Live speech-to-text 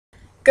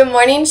Good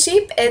morning,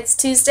 sheep. It's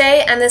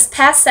Tuesday, and this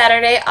past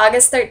Saturday,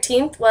 August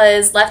 13th,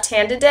 was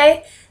Left-Handed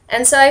Day,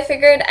 and so I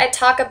figured I'd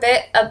talk a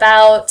bit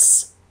about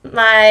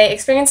my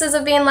experiences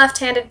of being a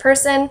left-handed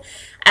person,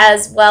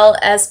 as well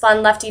as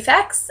fun lefty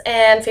facts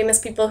and famous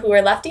people who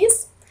are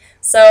lefties.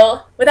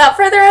 So, without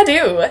further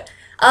ado,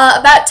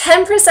 about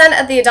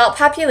 10% of the adult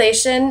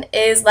population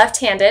is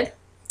left-handed.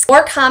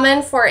 More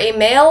common for a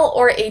male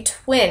or a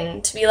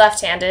twin to be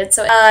left-handed,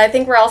 so I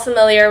think we're all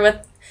familiar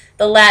with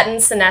the Latin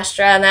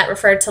sinistra, and that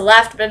referred to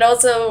left, but it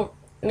also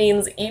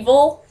means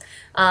evil.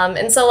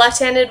 And so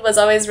left-handed was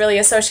always really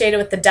associated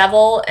with the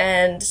devil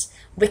and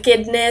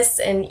wickedness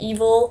and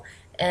evil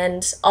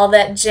and all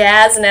that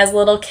jazz. And as a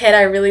little kid,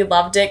 I really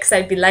loved it because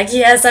I'd be like,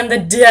 yes, I'm the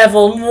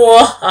devil.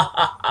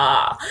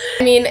 I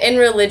mean, in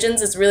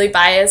religions, it's really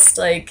biased,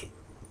 like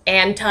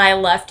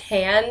anti-left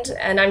hand.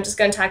 And I'm just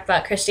going to talk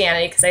about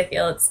Christianity because I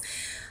feel it's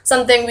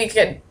something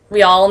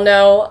we all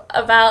know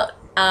about.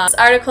 This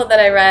article that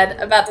I read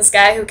about this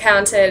guy who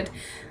counted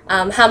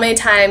how many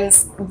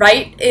times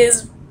right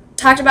is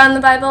talked about in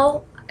the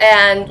Bible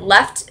and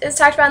left is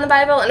talked about in the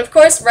Bible. And of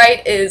course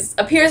right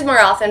appears more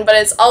often, but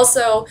it's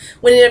also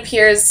when it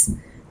appears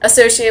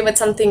associated with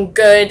something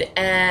good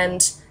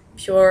and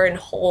pure and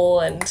whole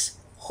and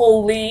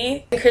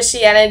holy. In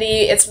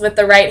Christianity, it's with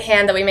the right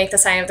hand that we make the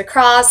sign of the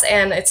cross,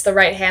 and it's the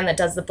right hand that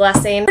does the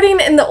blessing.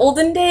 In the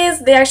olden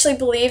days, they actually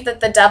believed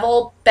that the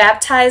devil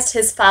baptized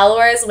his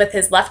followers with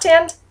his left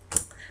hand.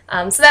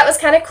 So that was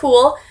kind of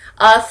cool.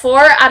 4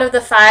 out of the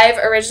 5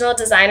 original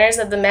designers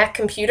of the Mac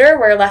computer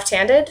were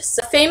left-handed.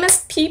 So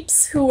famous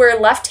peeps who were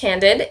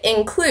left-handed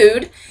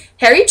include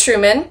Harry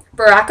Truman,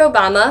 Barack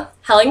Obama,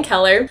 Helen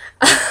Keller.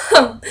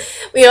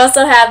 We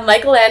also have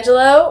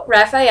Michelangelo,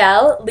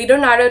 Raphael,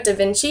 Leonardo da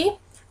Vinci,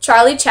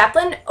 Charlie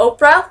Chaplin,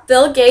 Oprah,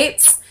 Bill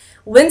Gates,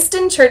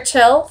 Winston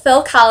Churchill,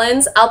 Phil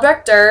Collins,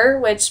 Albrecht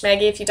Dürer, which,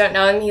 Maggie, if you don't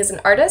know him, he's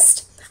an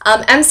artist.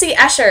 MC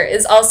Escher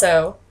is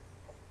also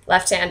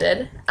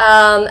left-handed.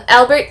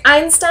 Albert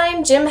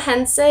Einstein, Jim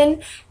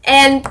Henson,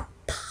 and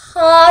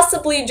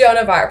possibly Joan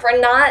of Arc. We're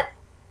not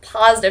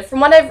positive. From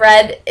what I've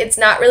read, it's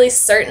not really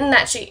certain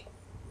that she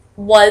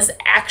was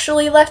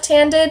actually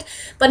left-handed,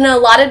 but in a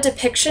lot of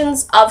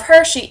depictions of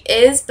her, she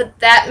is, but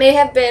that may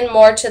have been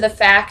more to the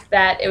fact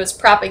that it was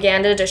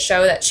propaganda to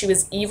show that she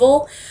was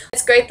evil.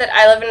 It's great that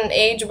I live in an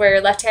age where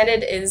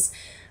left-handed is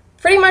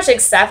pretty much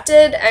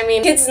accepted. I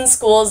mean, kids in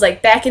schools,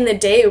 like back in the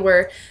day,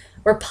 were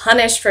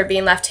punished for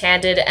being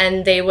left-handed,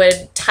 and they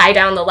would tie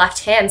down the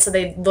left hand so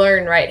they'd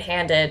learn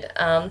right-handed,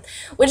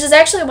 which is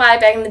actually why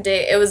back in the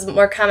day it was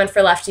more common for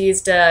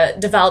lefties to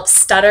develop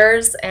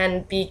stutters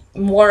and be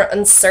more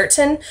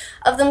uncertain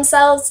of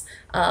themselves.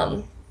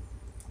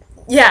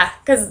 Yeah,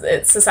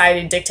 because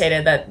society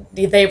dictated that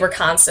they were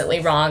constantly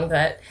wrong.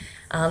 But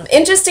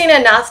interesting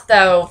enough,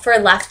 though, for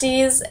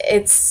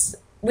lefties,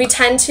 we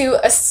tend to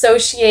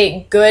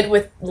associate good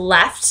with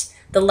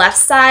the left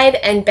side,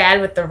 and bad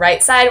with the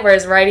right side,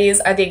 whereas righties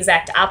are the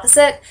exact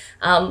opposite,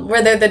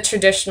 where they're the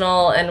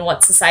traditional, and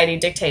what society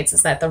dictates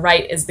is that the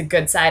right is the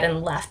good side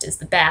and left is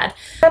the bad.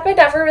 I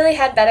never really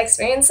had bad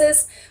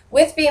experiences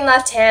with being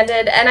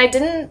left-handed, and I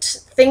didn't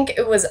think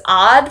it was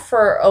odd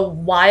for a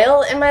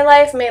while in my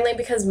life, mainly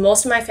because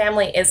most of my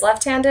family is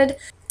left-handed.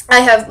 I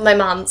have my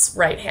mom's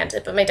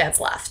right-handed, but my dad's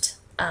left.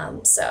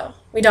 So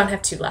we don't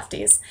have 2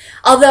 lefties.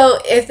 Although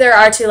if there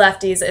are 2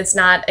 lefties, it's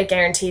not a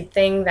guaranteed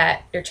thing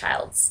that your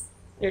child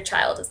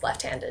is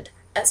left-handed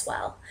as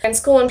well. In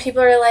school, when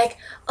people are like,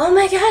 oh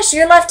my gosh,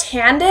 you're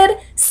left-handed?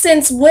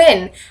 Since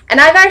when? And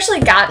I've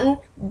actually gotten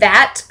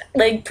that,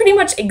 like, pretty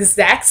much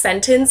exact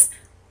sentence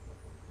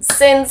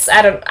since,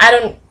 I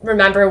don't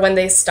remember when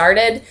they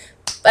started,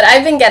 but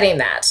I've been getting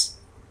that.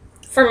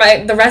 For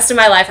the rest of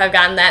my life, I've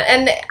gotten that.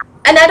 And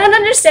I don't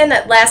understand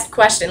that last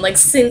question, like,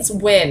 since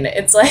when?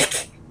 It's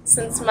like,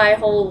 since my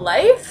whole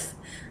life?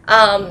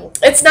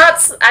 It's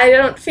not, I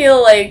don't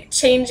feel like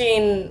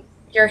changing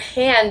your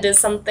hand is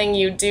something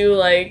you do,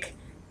 like,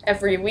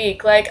 every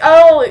week. Like,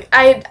 oh,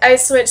 I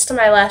switched to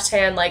my left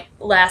hand, like,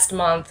 last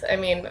month. I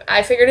mean,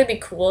 I figured it'd be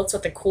cool. It's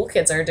what the cool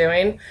kids are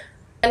doing.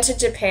 Went to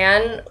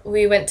Japan.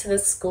 We went to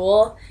this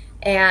school,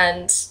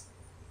 and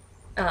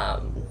there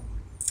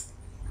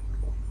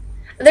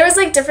was,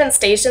 like, different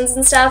stations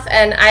and stuff,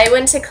 and I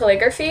went to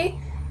calligraphy,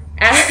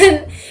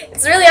 and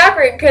it's really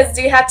awkward because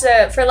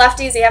for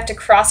lefties, you have to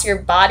cross your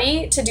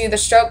body to do the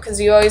stroke because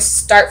you always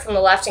start from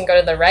the left and go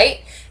to the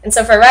right. And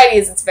so for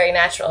righties, it's very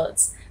natural.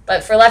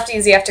 But for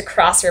lefties, you have to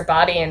cross your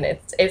body, and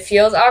it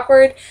feels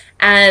awkward.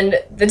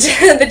 And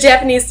the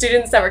Japanese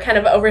students that were kind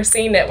of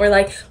overseeing it were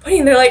like,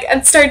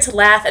 and started to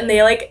laugh, and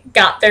they, like,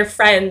 got their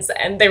friends,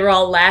 and they were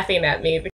all laughing at me.